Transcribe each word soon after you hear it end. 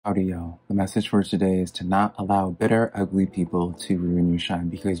Howdy y'all. The message for today is to not allow bitter, ugly people to ruin your shine,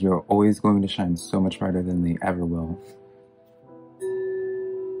 because you're always going to shine so much brighter than they ever will.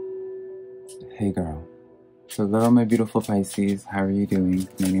 Hey girl. So hello my beautiful Pisces, how are you doing?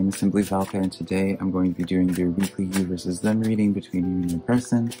 My name is SimplyVelca, and today I'm going to be doing your weekly you versus them reading between you and your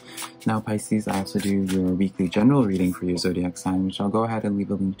person. Now Pisces, I also do your weekly general reading for your zodiac sign, which I'll go ahead and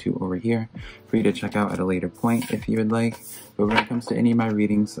leave a link to over here for you to check out at a later point if you would like. But when it comes to any of my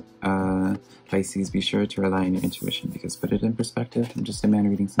readings, Pisces, be sure to rely on your intuition, because put it in perspective, I'm just a man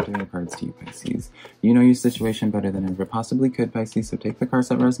reading some tarot cards to you, Pisces. You know your situation better than ever possibly could, Pisces, so take the cards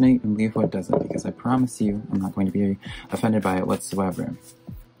that resonate and leave what doesn't, because I promise you I'm not going to be offended by it whatsoever.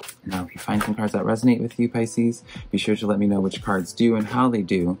 Now, if you find some cards that resonate with you, Pisces, be sure to let me know which cards do and how they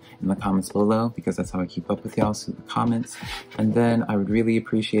do in the comments below, because that's how I keep up with y'all, so the comments. And then I would really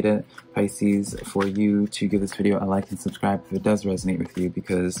appreciate it, Pisces, for you to give this video a like and subscribe if it does resonate with you,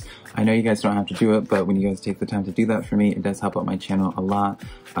 because I know you guys don't have to do it, but when you guys take the time to do that for me, it does help out my channel a lot.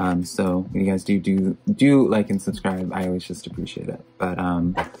 So when you guys do like and subscribe, I always just appreciate it. But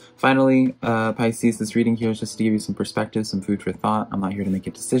finally, Pisces, this reading here is just to give you some perspective, some food for thought. I'm not here to make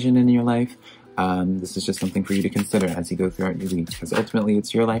a decision in your life. This is just something for you to consider as you go throughout your week, because ultimately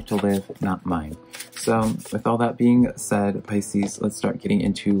it's your life to live, not mine. So with all that being said, Pisces, let's start getting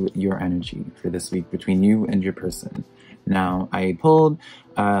into your energy for this week between you and your person. Now, I pulled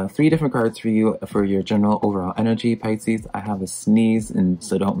 3 different cards for you for your general overall energy, Pisces. I have a sneeze, and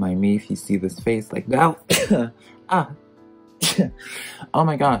so don't mind me if you see this face like that. Oh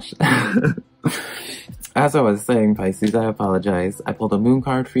my gosh. As I was saying, Pisces, I apologize. I pulled a moon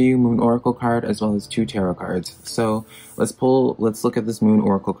card for you, moon oracle card, as well as 2 tarot cards. So let's look at this moon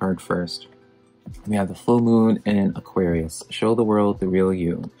oracle card first. We have the full moon in Aquarius. Show the world the real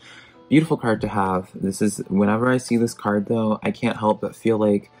you. Beautiful card to have. This is, whenever I see this card though, I can't help but feel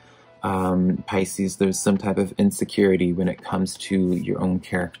like, Pisces, there's some type of insecurity when it comes to your own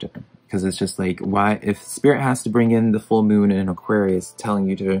character. Because it's just like, why, if Spirit has to bring in the full moon in Aquarius telling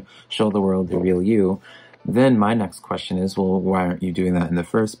you to show the world the real you, then my next question is, well, why aren't you doing that in the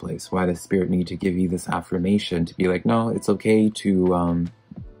first place? Why does Spirit need to give you this affirmation to be like, no, it's okay to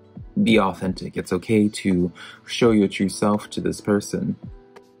be authentic. It's okay to show your true self to this person.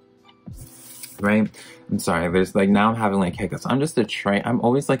 Right? I'm sorry, there's like, now I'm having like hiccups. I'm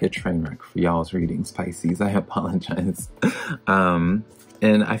always like a train wreck for y'all's readings, Pisces. I apologize.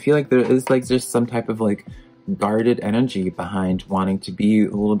 And I feel like there is like just some type of like guarded energy behind wanting to be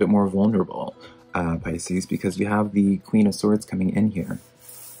a little bit more vulnerable, Pisces, because we have the Queen of Swords coming in here,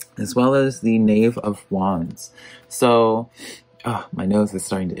 as well as the Knave of Wands. So, oh, my nose is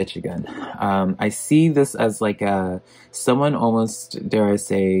starting to itch again. I see this as like someone almost, dare I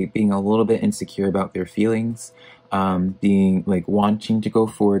say, being a little bit insecure about their feelings, being like wanting to go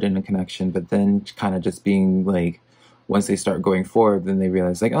forward in a connection, but then kind of just being like, once they start going forward, then they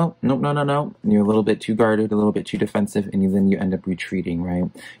realize like, oh, no. And you're a little bit too guarded, a little bit too defensive, and then you end up retreating, right?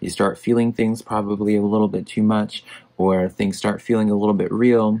 You start feeling things probably a little bit too much, or things start feeling a little bit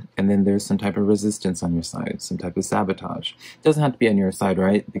real, and then there's some type of resistance on your side, some type of sabotage. It doesn't have to be on your side,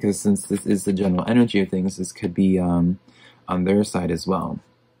 right? Because since this is the general energy of things, this could be on their side as well.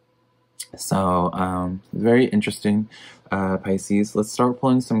 So, very interesting, Pisces. Let's start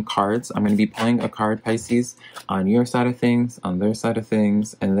pulling some cards. I'm going to be pulling a card, Pisces, on your side of things, on their side of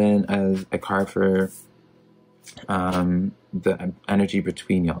things, and then as a card for the energy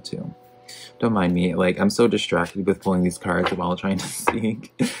between y'all two. Don't mind me, like, I'm so distracted with pulling these cards while trying to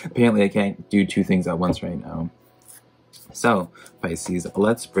speak. Apparently I can't do 2 things at once right now. So, Pisces,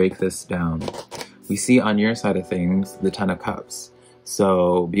 let's break this down. We see on your side of things the 10 of Cups.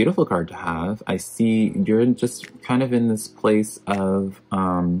 So, beautiful card to have. I see you're just kind of in this place of,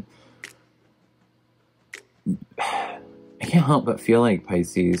 I can't help but feel like,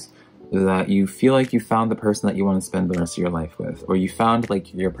 Pisces, that you feel like you found the person that you want to spend the rest of your life with, or you found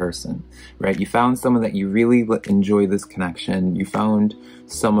like your person, right? You found someone that you really enjoy this connection. You found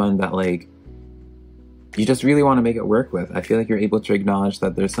someone that like, you just really want to make it work with. I feel like you're able to acknowledge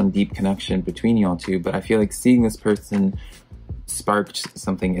that there's some deep connection between y'all two, but I feel like seeing this person sparked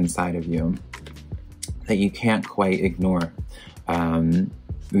something inside of you that you can't quite ignore.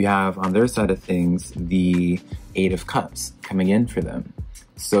 We have on their side of things the 8 of Cups coming in for them.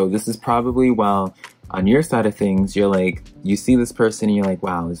 So this is probably, while on your side of things, you're like, you see this person and you're like,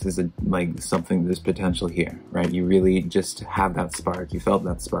 wow, this is like something, there's potential here, right? You really just have that spark. You felt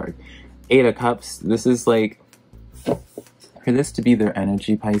that spark. 8 of Cups, this is like, for this to be their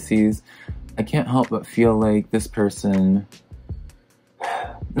energy, Pisces, I can't help but feel like this person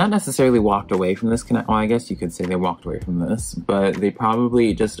not necessarily walked away from this well, I guess you could say they walked away from this, but they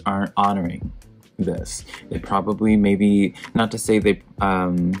probably just aren't honoring this. They probably, maybe, not to say they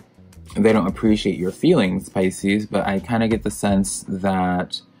don't appreciate your feelings, Pisces, but I kind of get the sense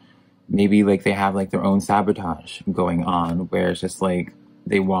that maybe like they have like their own sabotage going on, where it's just like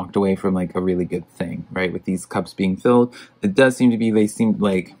they walked away from like a really good thing, right? With these cups being filled, it does seem to be, they seem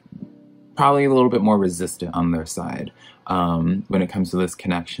like probably a little bit more resistant on their side when it comes to this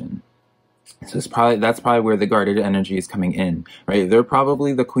connection. So that's probably where the guarded energy is coming in, right? They're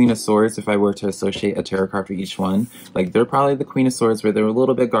probably the Queen of Swords, if I were to associate a tarot card for each one. Like, they're probably the Queen of Swords, where they're a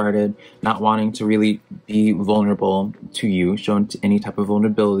little bit guarded, not wanting to really be vulnerable to you, show any type of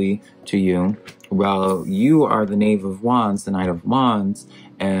vulnerability to you. While you are the Knave of Wands, the Knight of Wands,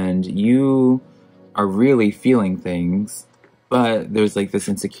 and you are really feeling things, but there's like this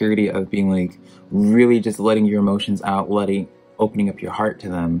insecurity of being like really just letting your emotions out, opening up your heart to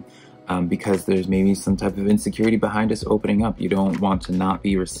them. Because there's maybe some type of insecurity behind us opening up. You don't want to not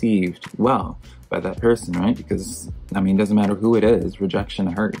be received well by that person, right? Because, I mean, it doesn't matter who it is, rejection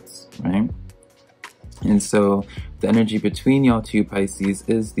hurts, right? And so the energy between y'all two, Pisces,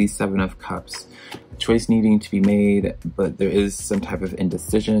 is the Seven of Cups. Choice needing to be made, but there is some type of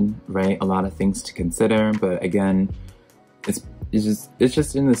indecision, right? A lot of things to consider, but again, it's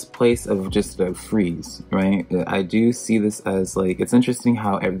just in this place of just a freeze, right? I do see this as like, it's interesting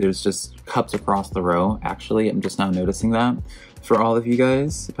how there's just cups across the row. Actually, I'm just now noticing that for all of you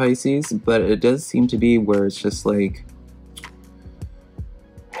guys, Pisces, but it does seem to be where it's just like,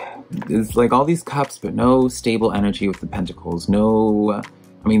 it's like all these cups, but no stable energy with the pentacles. No,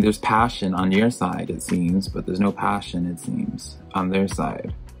 I mean, there's passion on your side, it seems, but there's no passion, it seems, on their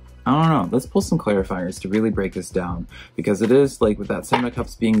side. I don't know. Let's pull some clarifiers to really break this down, because it is like with that Seven of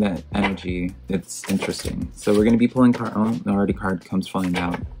Cups being that energy, it's interesting. So we're going to be pulling already card comes flying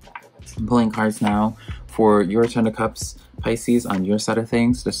out. I'm pulling cards now for your Ten of Cups, Pisces, on your side of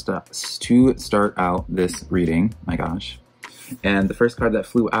things to start out this reading. My gosh. And the first card that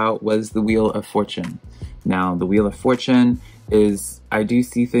flew out was the Wheel of Fortune. Now, the Wheel of Fortune is, I do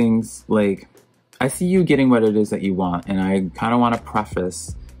see things like, I see you getting what it is that you want, and I kind of want to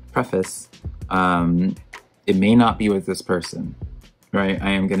preface, it may not be with this person, right?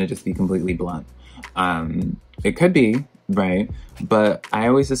 I am going to just be completely blunt. It could be, right? But I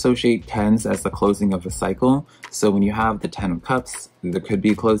always associate tens as the closing of a cycle. So when you have the Ten of Cups, there could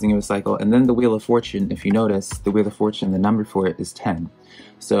be a closing of a cycle. And then the Wheel of Fortune, if you notice, the Wheel of Fortune, the number for it is 10.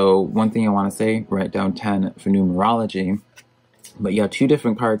 So one thing I want to say, write down 10 for numerology. But you have two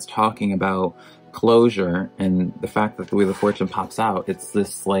different cards talking about closure, and the fact that the Wheel of Fortune pops out, it's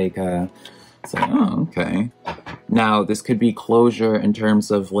this like it's like, oh, okay. Now this could be closure in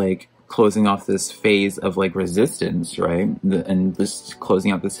terms of like closing off this phase of like resistance, right? And just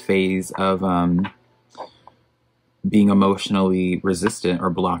closing out this phase of being emotionally resistant or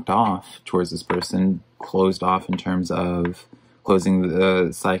blocked off towards this person, closed off in terms of closing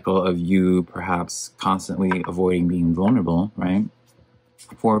the cycle of you perhaps constantly avoiding being vulnerable, right?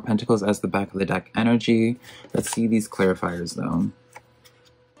 Four of Pentacles as the back of the deck energy. Let's see these clarifiers though.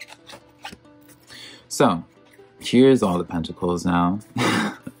 So here's all the Pentacles now.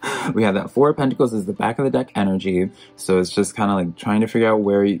 We have that Four of Pentacles as the back of the deck energy. So it's just kind of like trying to figure out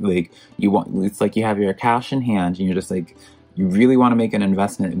where you want, it's like you have your cash in hand and you're just like, you really want to make an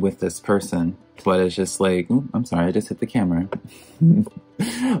investment with this person, but it's just like, ooh, I'm sorry, I just hit the camera.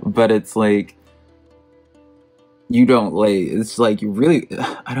 But it's like, you don't like, it's like you really,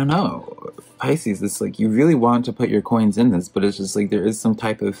 I don't know, Pisces, it's like you really want to put your coins in this, but it's just like there is some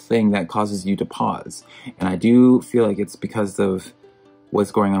type of thing that causes you to pause. And I do feel like it's because of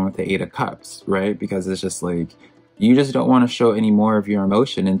what's going on with the Eight of Cups, right? Because it's just like, you just don't want to show any more of your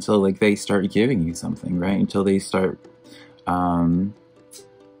emotion until like they start giving you something, right? Until they start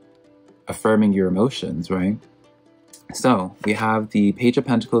affirming your emotions, right? So we have the Page of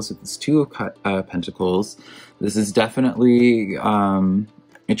Pentacles with this Two of Pentacles. This is definitely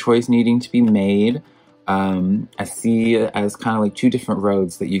a choice needing to be made. I see it as kind of like two different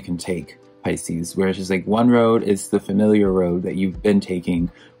roads that you can take, Pisces, where it's just like one road is the familiar road that you've been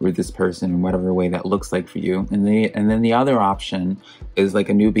taking with this person in whatever way that looks like for you. And then the other option is like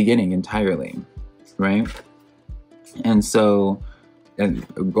a new beginning entirely, right? And so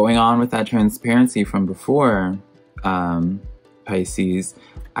going on with that transparency from before, Pisces,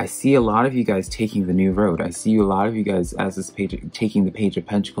 I see a lot of you guys taking the new road. I see a lot of you guys as this page, taking the Page of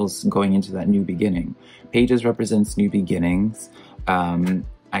Pentacles, going into that new beginning. Pages represents new beginnings.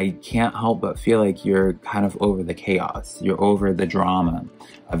 I can't help but feel like you're kind of over the chaos. You're over the drama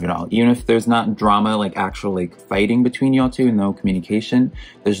of it all. Even if there's not drama, like actual like fighting between y'all two and no communication,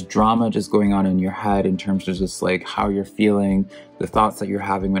 there's drama just going on in your head in terms of just like how you're feeling, the thoughts that you're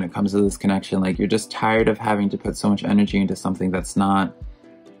having when it comes to this connection. Like you're just tired of having to put so much energy into something that's not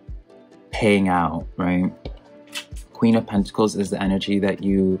paying out, right? Queen of Pentacles is the energy that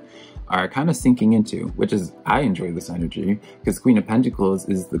you are kind of sinking into, which is, I enjoy this energy because Queen of Pentacles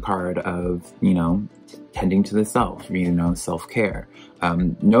is the card of, you know, tending to the self, you know, self-care.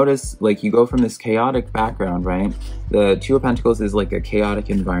 Notice, like, you go from this chaotic background, right? The Two of Pentacles is like a chaotic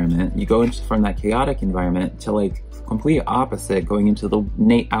environment. You go into from that chaotic environment to like complete opposite, going into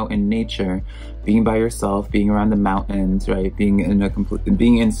the out in nature, being by yourself, being around the mountains, right? Being in a complete,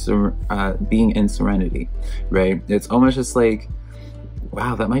 being in serenity, right? It's almost just like,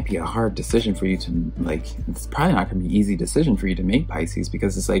 wow, that might be a hard decision for you to, like, it's probably not going to be an easy decision for you to make, Pisces,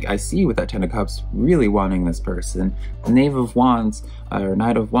 because it's like, I see you with that Ten of Cups really wanting this person. The Knave of Wands, or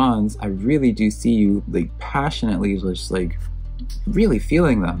Knight of Wands, I really do see you, like, passionately just, like, really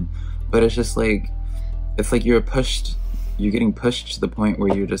feeling them. But it's just like, it's like you're getting pushed to the point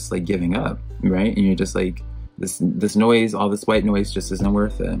where you're just, like, giving up, right? And you're just like, this noise, all this white noise just isn't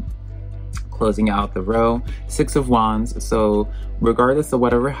worth it. Closing out the row, Six of Wands. So regardless of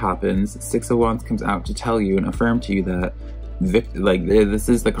whatever happens, Six of Wands comes out to tell you and affirm to you that this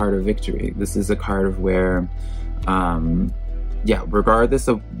is the card of victory. This is a card of where yeah, regardless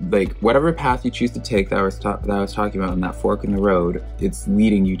of like whatever path you choose to take that I was talking about in that fork in the road, it's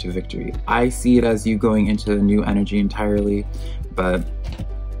leading you to victory. I see it as you going into a new energy entirely, but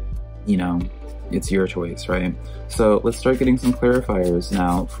you know, it's your choice, right? So let's start getting some clarifiers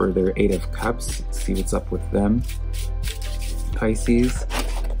now for their Eight of Cups. See what's up with them. Pisces.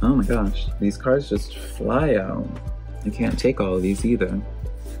 Oh my gosh, these cards just fly out. You can't take all of these either.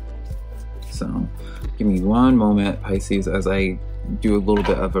 So give me one moment, Pisces, as I do a little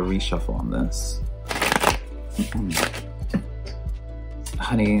bit of a reshuffle on this.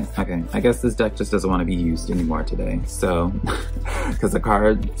 Honey, okay, I guess this deck just doesn't want to be used anymore today. So, because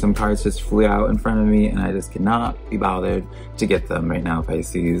some cards just flew out in front of me and I just cannot be bothered to get them right now,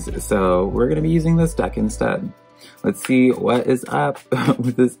 Pisces. So we're going to be using this deck instead. Let's see what is up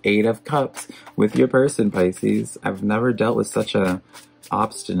with this Eight of Cups with your person, Pisces. I've never dealt with such a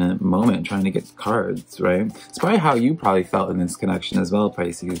obstinate moment trying to get cards, right? It's probably how you probably felt in this connection as well,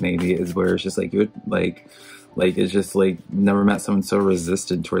 Pisces, maybe, is where it's just like, you're like it's just like never met someone so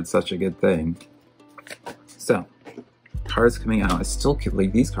resistant towards such a good thing. So cards coming out, I still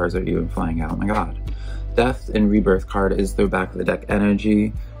like these cards are even flying out. Oh my god. Death and Rebirth card is the back of the deck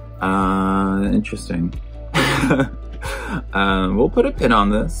energy. Interesting. We'll put a pin on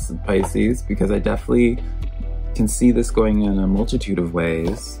this, Pisces, because I definitely can see this going in a multitude of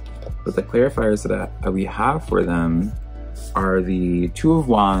ways. But the clarifiers that we have for them are the Two of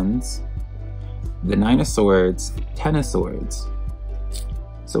Wands, the Nine of Swords, Ten of Swords.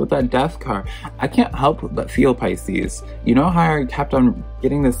 So with that Death card, I can't help but feel, Pisces, you know how I kept on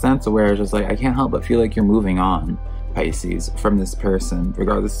getting this sense of where it's just like, I can't help but feel like you're moving on, Pisces, from this person,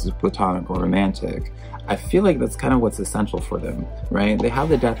 regardless if it's platonic or romantic. I feel like that's kind of what's essential for them, right? They have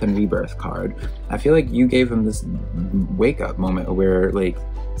the Death and Rebirth card. I feel like you gave them this wake-up moment where, like,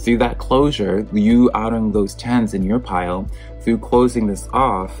 through that closure, you outing those tens in your pile, through closing this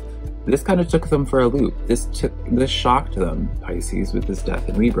off, this kind of took them for a loop. This shocked them, Pisces, with this Death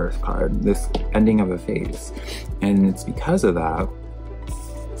and Rebirth card, this ending of a phase. And it's because of that,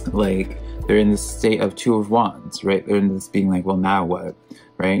 like, they're in this state of Two of Wands, right? They're in this being like, well, now what,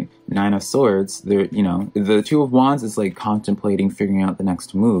 right? Nine of Swords, they're, you know, the Two of Wands is like contemplating, figuring out the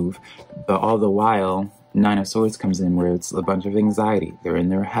next move, but all the while, Nine of Swords comes in where it's a bunch of anxiety. They're in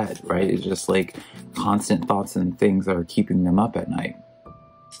their head, right? It's just like constant thoughts and things that are keeping them up at night.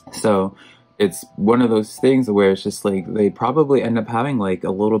 So it's one of those things where it's just like, they probably end up having like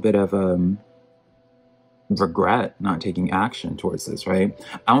a little bit of regret not taking action towards this, right?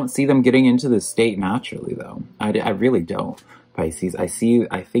 I don't see them getting into this state naturally though. I really don't, Pisces. I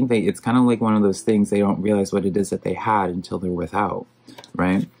think it's kind of like one of those things, they don't realize what it is that they had until they're without,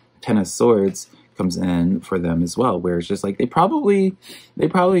 right? Ten of Swords comes in for them as well, where it's just like, they probably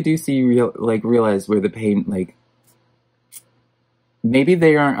do see realize where the pain, like, maybe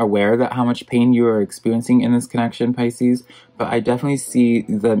they aren't aware that how much pain you are experiencing in this connection, Pisces, but I definitely see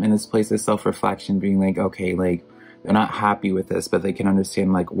them in this place of self-reflection being like, okay, like, they're not happy with this, but they can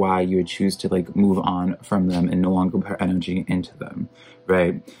understand like why you would choose to like move on from them and no longer put energy into them,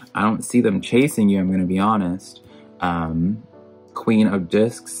 right? I don't see them chasing you, I'm going to be honest. Queen of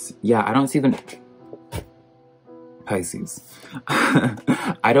Discs, yeah, I don't see them... Pisces.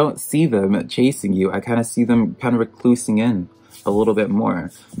 I don't see them chasing you. I kind of see them kind of reclusing in a little bit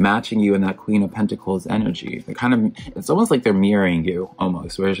more, matching you in that Queen of Pentacles energy. It's almost like they're mirroring you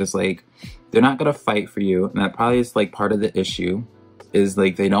almost, where it's just like, they're not going to fight for you. And that probably is like part of the issue, is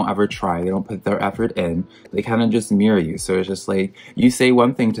like they don't ever try. They don't put their effort in. They kind of just mirror you. So it's just like, you say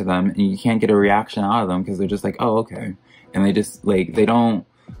one thing to them and you can't get a reaction out of them because they're just like, oh, okay. And they just like, they don't,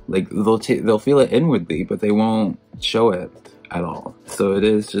 like, they'll feel it inwardly, but they won't show it at all. So it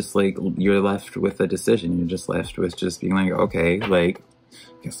is just like, you're left with a decision. You're just left with just being like, okay, like,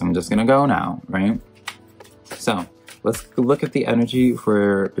 guess I'm just gonna go now, right? So let's look at the energy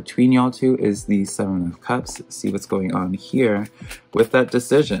for between y'all two is the Seven of Cups. See what's going on here with that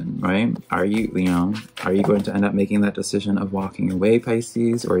decision, right? Are you going to end up making that decision of walking away,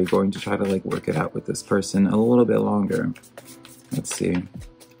 Pisces, or are you going to try to like work it out with this person a little bit longer? Let's see.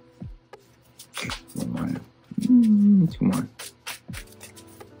 One more. Two more.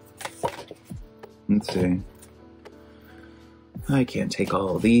 Let's see. I can't take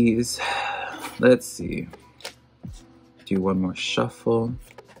all of these. Let's see. Do one more shuffle.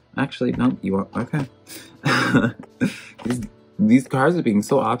 Actually, no, you want, okay. these cards are being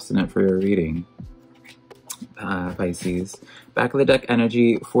so obstinate for your reading, Pisces. Back of the deck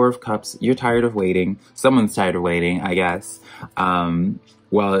energy, Four of Cups. You're tired of waiting. Someone's tired of waiting, I guess.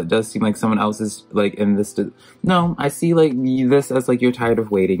 Well, it does seem like someone else is like in this. No, I see like this as like you're tired of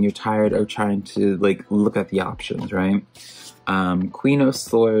waiting. You're tired of trying to like look at the options, right? Queen of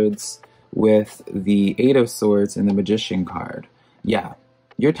Swords with the Eight of Swords and the Magician card. Yeah,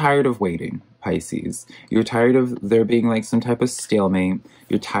 you're tired of waiting, Pisces. You're tired of there being like some type of stalemate.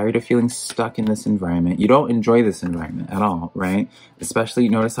 You're tired of feeling stuck in this environment. You don't enjoy this environment at all, right? Especially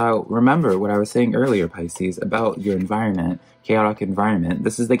notice how, remember what I was saying earlier, Pisces, about your environment, chaotic environment.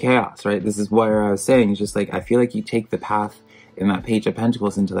 This is the chaos, right? This is what I was saying. It's just like, I feel like you take the path in that Page of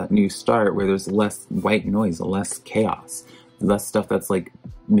Pentacles into that new start where there's less white noise, less chaos, less stuff that's like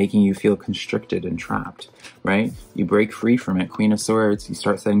making you feel constricted and trapped, right? You break free from it. Queen of Swords, you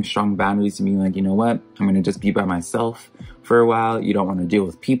start setting strong boundaries and being like, you know what? I'm going to just be by myself for a while. You don't want to deal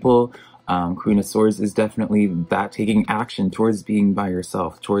with people. Queen of Swords is definitely that taking action towards being by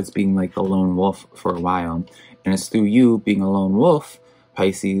yourself, towards being like the lone wolf for a while. And it's through you being a lone wolf,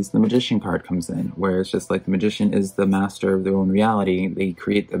 Pisces, the Magician card comes in, where it's just like the Magician is the master of their own reality. They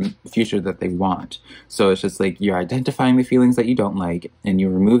create the future that they want. So it's just like you're identifying the feelings that you don't like, and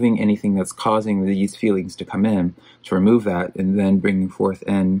you're removing anything that's causing these feelings to come in, to remove that, and then bringing forth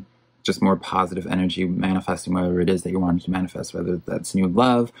in just more positive energy, manifesting whatever it is that you're wanting to manifest, whether that's new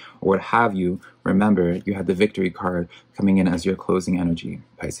love or what have you. Remember, you have the Victory card coming in as your closing energy,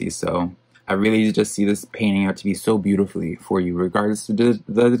 Pisces. So I really just see this painting out to be so beautifully for you, regardless of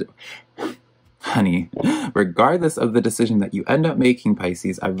regardless of the decision that you end up making,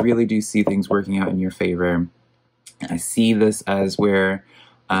 Pisces. I really do see things working out in your favor. I see this as where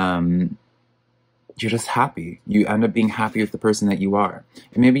you're just happy. You end up being happy with the person that you are.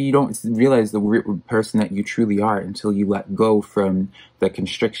 And maybe you don't realize the person that you truly are until you let go from the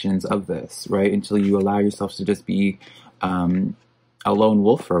constrictions of this, right? Until you allow yourself to just be a lone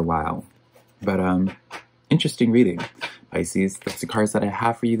wolf for a while. But interesting reading, Pisces. That's the cards that I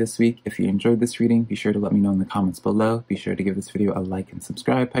have for you this week. If you enjoyed this reading, be sure to let me know in the comments below. Be sure to give this video a like and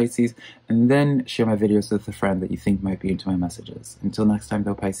subscribe, Pisces. And then share my videos with a friend that you think might be into my messages. Until next time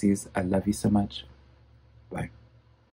though, Pisces, I love you so much. Bye.